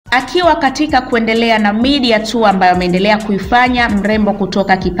Akiwa katika kuendelea na media tour ambayo ameendelea kuifanya, mrembo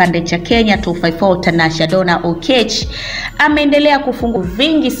kutoka kipande cha Kenya 254 Tanasha Donna Afunguka ameendelea kufungua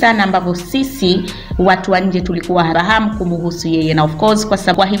vingi sana ambavyo sisi watu wa nje tulikuwa hafahamu kumhusu yeye. Na of course kwa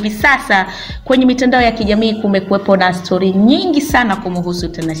sababu hivi sasa kwenye mitandao ya kijamii kumekuwepo na story nyingi sana kumhusu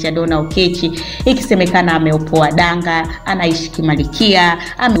Tanasha Donna Afunguka, ikisemekana ameopoa danga, anaishi kimalikia,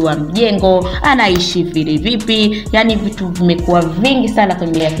 amewa mjengo, anaishi vile vipi, yani vitu vimekuwa vingi sana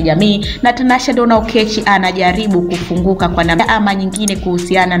kwenye kijamii. Na Tanasha Donna Afunguka anajaribu kufunguka kwa namna ama nyingine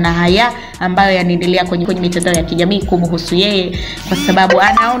kuhusiana na haya ambayo yanaendelea kwenye mitandao ya kijamii kumhusu yeye, kwa sababu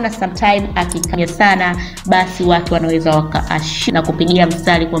anaona sometime akikanya sana basi watu wanaweza wakaashi na kupigia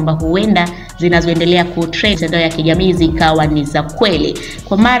mstari kwamba huenda zinazoendelea kutrend mitandao ya kijamii zikawa ni za kweli.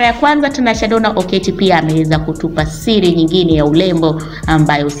 Kwa mara ya kwanza Tanasha Donna Afunguka pia ameweza kutupa siri nyingine ya urembo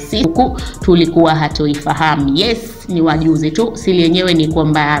ambayo sisi tulikuwa hatoifahamu. Yes, ni wajuze tu. Siri yenyewe ni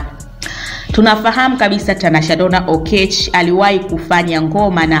kwamba tunafahamu kabisa Tanasha Donna Afunguka aliwahi kufanya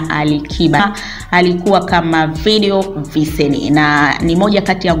ngoma na Alikiba, alikuwa kama video viseni, na ni moja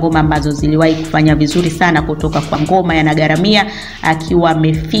kati ya ngoma ambazo ziliwahi kufanya vizuri sana kutoka kwa ngoma ya Nagaramia, akiwa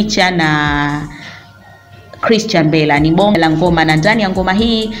ameficha na Christian Bella. Ni bonga la ngoma, na ndani ya ngoma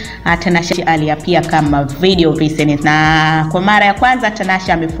hii Tanasha aliapia kama video viseni. Na kwa mara ya kwanza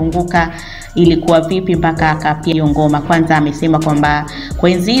Tanasha amefunguka ilikuwa vipi mpaka akapia hiyo ngoma. Kwanza amesema kwamba kwa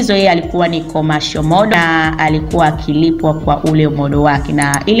enzi hizo yeye alikuwa ni commercial model na alikuwa akilipwa kwa ule modo wake,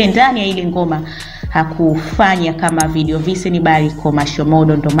 na ile ndani ya ile ngoma hakufanya kama video viseni bali commercial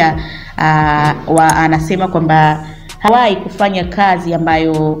model. Ndio anasema kwamba hawahi kufanya kazi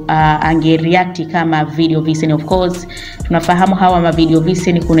ambayo angereact kama video viseni. Of course tunafahamu hawa ma video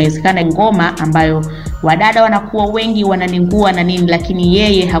viseni kunawezekana ngoma ambayo wadada wanakuwa wengi wananingua na nini, lakini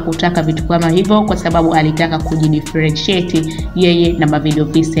yeye hakutaka vitu kama hivyo kwa sababu alitaka kujidifferentiate yeye na ma video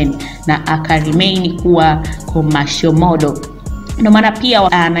viseni na akaremain kuwa commercial model. Ndio maana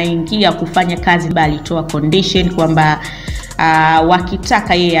pia anaingia kufanya kazi bali toa condition kwamba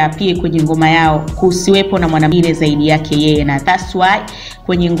wakitaka yeye apie kwenye ngoma yao kusiwepo na mwanamke zaidi yake yeye, na that's why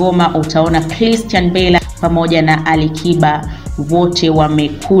kwenye ngoma utaona Christian Bella pamoja na Alikiba wote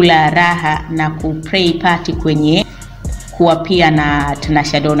wamekula raha na kupray party kwenye kuwa pia na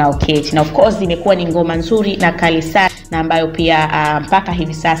Tanasha Donna Afunguka. Na of course imekuwa ni ngoma nzuri na kali sana, na ambayo pia mpaka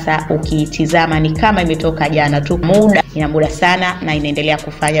hivi sasa ukitizama ni kama imetoka jana tu, ina muda sana na inaendelea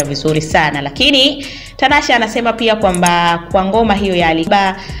kufanya vizuri sana. Lakini Tanasha anasema pia kwamba kwa ngoma hiyo ya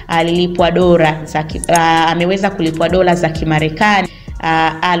Alikiba alilipwa dola za ameweza kulipwa dola za Kimarekani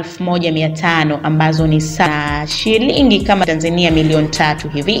 1500 ambazo ni shilingi kama Tanzania milioni 3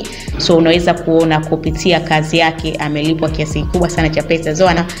 hivi. So unaweza kuona kupitia kazi yake amelipwa kiasi kikubwa sana cha pesa.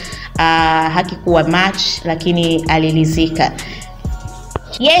 Zoana hakikuwa match lakini alilizika.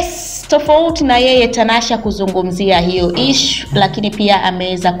 Yes, tofauti na yeye Tanasha kuzungumzia hiyo issue, lakini pia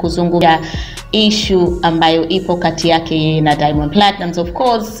ameweza kuzungumzia issue ambayo ipo kati yake yeye na Diamond Platnumz. Of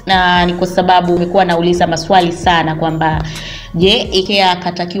course na ni kwa sababu umekuwa nauliza maswali sana kwamba je, Ikea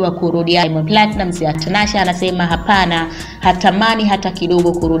akatakiwa kurudia Diamond Platnumz. Ya Tanasha anasema hapana, hatamani hata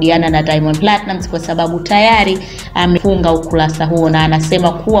kidogo kurudiana na Diamond Platnumz kwa sababu tayari amefunga ukurasa huo, na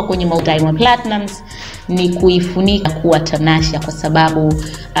anasema kuwa kwenye Diamond Platnumz ni kuifunika kuwa Tanasha kwa sababu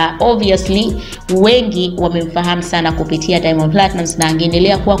obviously wengi wamemfahamu sana kupitia Diamond Platnumz, na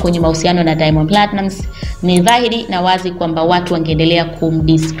angeendelea kuwa kwenye mahusiano na Diamond Platnumz ni dhahiri na wazi kwamba watu wangeendelea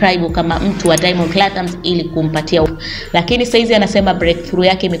kumdescribe kama mtu wa Diamond Platnumz ili kumpatia. Lakini saizi anasema breakthrough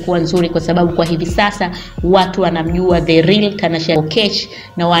yake imekuwa nzuri kwa sababu kwa hivi sasa watu wanamjua the real Tanasha Afunguka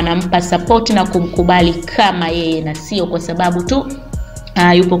na wanampa support na kumkubali kama yeye, na sio kwa sababu tu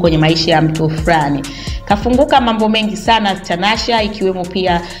yupo kwenye maisha ya mtu fulani. Kafunguka mambo mengi sana Tanasha, ikiwemo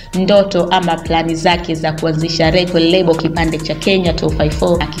pia ndoto ama plani zake za kuanzisha record label kipande cha Kenya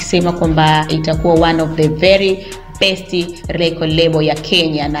 254, akisema kwamba itakuwa one of the very best record label ya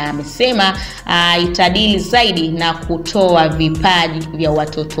Kenya, na amesema itadili zaidi na kutoa vipaji vya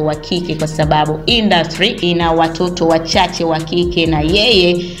watoto wa kike kwa sababu industry ina watoto wachache wa kike, na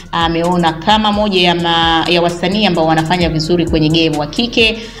yeye ameona kama moja ya wasanii ambao wanafanya vizuri kwenye game wa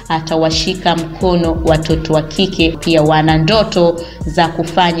kike atawashika mkono watoto wa kike pia wana ndoto za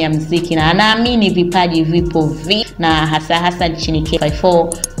kufanya muziki, na anaamini vipaji vipo na hasa nchini K54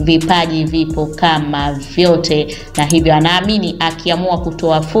 vipaji vipo kama vyote, na hivyo anaamini akiamua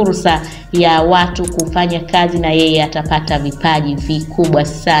kutoa fursa ya watu kufanya kazi na yeye atapata vipaji vikubwa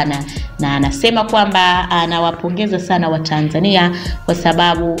sana na anasema kwamba anawapongeza sana Watanzania kwa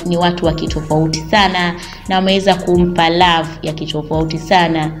sababu ni watu wa kitofauti sana na wameweza kumpa love ya kitofauti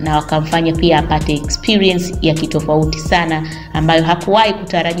sana na wakamfanya pia apate experience ya kitofauti sana ambayo hakuwahi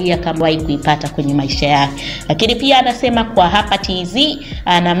kutarajia kama wahi kuipata kwenye maisha yake. Lakini pia anasema kwa hapa TZ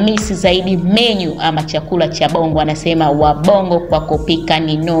ana miss zaidi menu ama chakula cha bongo. Anasema wabongo kwa kupika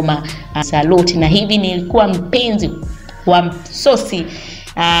ni noma, salute. Na hivi nilikuwa mpenzi wa sosi,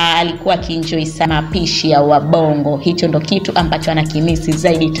 alikuwa akienjoy sana mapishi ya wabongo. Hicho ndo kitu ambacho anakimisi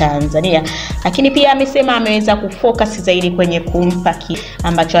zaidi Tanzania. Lakini pia amesema ameweza kufocus zaidi kwenye kumpa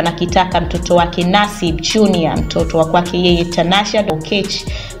ambacho anakitaka mtoto wake Nasib Junior, mtoto wa kwake yeye Tanasha Donna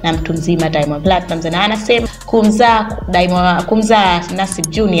Afunguka na mtu mzima Diamond Platnumz. Na anasema kumzaa Nasib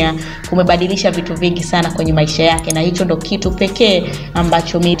Junior kumebadilisha vitu vingi sana kwenye maisha yake, na hicho ndo kitu pekee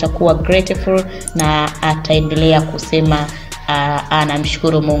ambacho mimi nitakuwa grateful na ataendelea kusema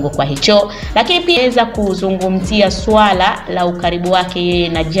anamshukuru Mungu kwa hicho. Lakini pia anaweza kuzungumzia swala la ukaribu wake yeye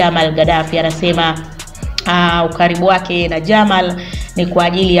na Jamal Gaddafi. Anasema ukaribu wake na Jamal ni kwa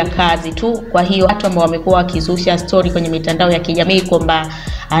ajili ya kazi tu. Kwa hiyo watu ambao wamekuwa wakizusha story kwenye mitandao ya kijamii kwamba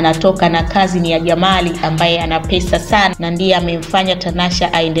anatoka na kazi ni ya Jamali ambaye ana pesa sana na ndiye amemfanya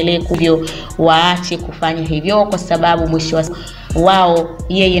Tanasha aendelee kuvyo, waache kufanya hivyo kwa sababu mwisho wao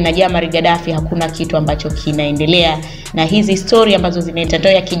yeye na Jamal Gaddafi hakuna kitu ambacho kinaendelea, na hizi story ambazo zina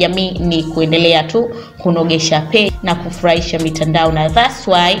mitandao ya kijamii ni kuendelea tu kunogesha pay na kufurahisha mitandao. Na that's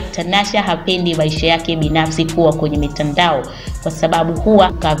why Tanasha hapendi maisha yake binafsi kuwa kwenye mitandao, kwa sababu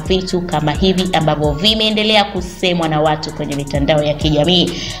huwa ka vitu kama hivi ambavyo vimeendelea kusemwa na watu kwenye mitandao ya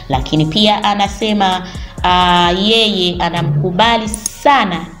kijamii. Lakini pia anasema yeye anamkubali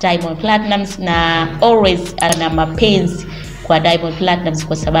sana Diamond Platnumz na always ana mapenzi kwa Diamond Platnumz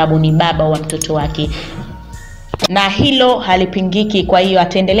kwa sababu ni baba wa mtoto wake, na hilo halipingiki. Kwa hiyo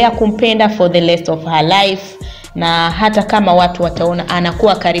ataendelea kumpenda for the rest of her life, na hata kama watu wataona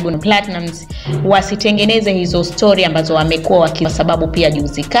anakuwa karibu na Platnumz, wasitengeneze hizo story ambazo wamekuwa kwa sababu pia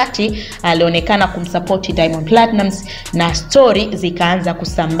juzi kati alionekana kumsupport Diamond Platnumz na story zikaanza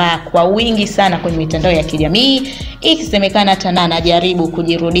kusambaa kwa wingi sana kwenye mitandao ya kijamii, ikisemekana Tana anajaribu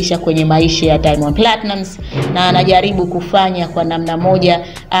kujirudisha kwenye maisha ya Diamond Platnumz na anajaribu kufanya kwa namna moja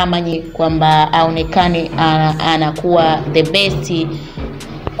ama kwamba aonekane anakuwa the best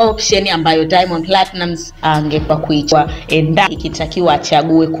option ambayo Diamond Platnumz angekuwa kuichukua endapo ikitakiwa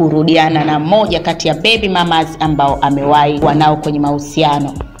achague kurudiana na moja kati ya baby mamas ambao amewahi wanao kwenye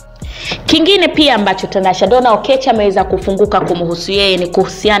mahusiano. Kingine pia ambacho Tanasha Donna Afunguka ameweza kufunguka kumhusu yeye ni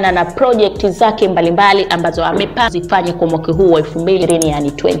kuhusiana na project zake mbalimbali ambazo amepanga zifanye kwa mwaka huu wa 2020, yani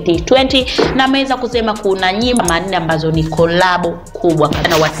 2020, na ameweza kusema kuna nyimbo 4 ambazo ni collab kubwa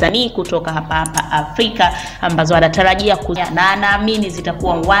na wasanii kutoka hapa Afrika ambazo anatarajia na anaamini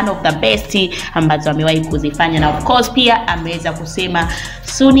zitakuwa one of the best ambazo amewahi kuzifanya. Na of course pia ameweza kusema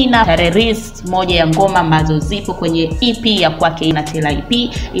soon na release moja ya ngoma ambazo zipo kwenye EP ya kwake na Tela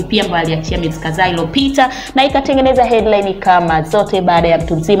EP ambayo aliachia miezi kadhaa iliyopita na ikatengeneza headline kama zote baada ya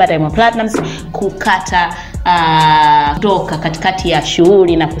mtu mzima Diamond Platnumz kukata doka katikati ya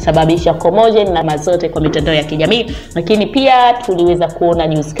shughuli na kusababisha commotion na mazote kwa mitandao ya kijamii. Lakini pia tuliweza kuona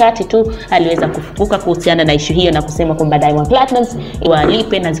news kati tu aliweza kufunguka kuhusiana na issue hiyo na kusema kwamba Diamond Platnumz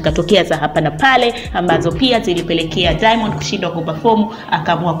walipe, na zikatokea za hapa na pale ambazo pia zilipelekea Diamond kushindwa kuperform,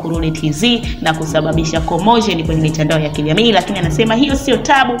 akaamua kurudi TZ na kusababisha commotion kwenye mitandao ya kijamii. Lakini anasema hiyo sio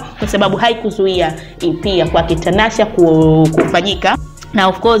tabu kwa sababu haikuzuia EP ya kwake Tanasha kufanyika, na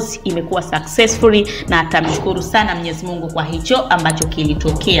of course imekuwa successfully, na atamshukuru sana Mwenyezi Mungu kwa hicho ambacho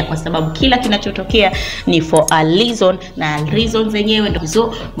kilitokea, kwa sababu kila kinachotokea ni for a reason, na reason zenyewe ndio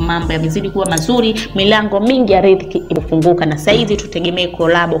hizo. Mambo yamezidi kuwa mazuri, milango mingi ya riziki imefunguka, na sasa hizi tutegemee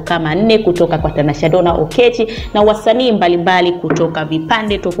collab kama 4 kutoka kwa Tanasha Donna Afunguka na wasanii mbalimbali kutoka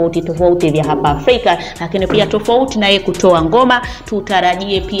vipande tofauti vya hapa Afrika, lakini pia tofauti na yeye kutoa ngoma.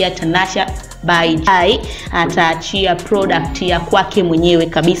 Tutarajie pia Tanasha by ataachia product ya kwake mwenyewe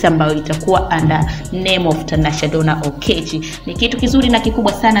kabisa ambayo itakuwa under name of Tanasha Donna Afunguka. Ni kitu kizuri na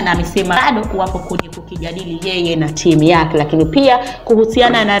kikubwa sana, na amesema bado wapo kwenye kukijadili yeye na timu yake. Lakini pia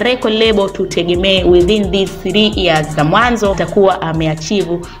kuhusiana na record label, tutegemee within these 3 years za mwanzo atakuwa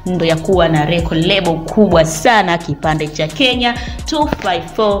ameachieve ndo ya kuwa na record label kubwa sana kipande cha Kenya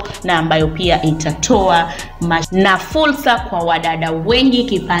 254, na ambayo pia itatoa na fursa kwa wadada wengi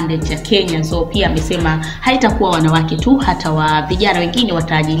kipande cha Kenya. So pia amesema haitakuwa wanawake tu, hata wa vijana wengi wengine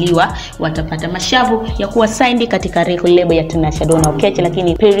wataajiliwa, watapata mashavu ya kuwa signed katika record label ya Tanasha Donna Afunguka,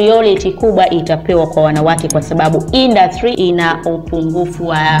 lakini priority kubwa itapewa kwa wanawake kwa sababu industry ina upungufu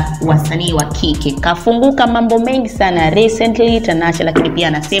wa wasanii wa kike. Kafunguka mambo mengi sana recently Tanasha, lakini pia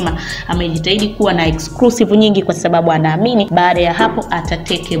anasema amejitahidi kuwa na exclusive nyingi kwa sababu anaamini baada ya hapo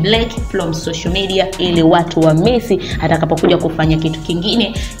atateke break from social media ili watu wa Messi atakapokuja kufanya kitu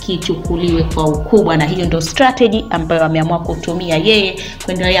kingine kichukuliwe kwa ukubwa, na hiyo ndio strategy ambayo ameamua kutumia yeye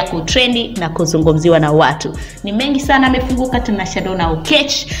kuendelea kutrendi na kuzungumziwa na watu. Ni mengi sana amefunguka Tanasha Donna Afunguka.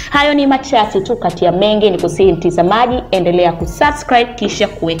 Hayo ni machache tu kati ya mengi. Ni kusihi mtazamaji, endelea kusubscribe kisha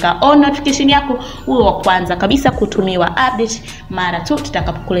kuweka on notification yako uwe wa kwanza kabisa kutumiwa update mara tu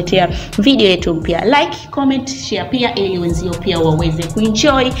tutakapokuletea video yetu mpya. Like, comment, share pia ili wenzio pia waweze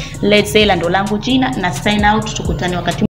kuenjoy. Let's say ndo langu jina na sign out, tukutane wakati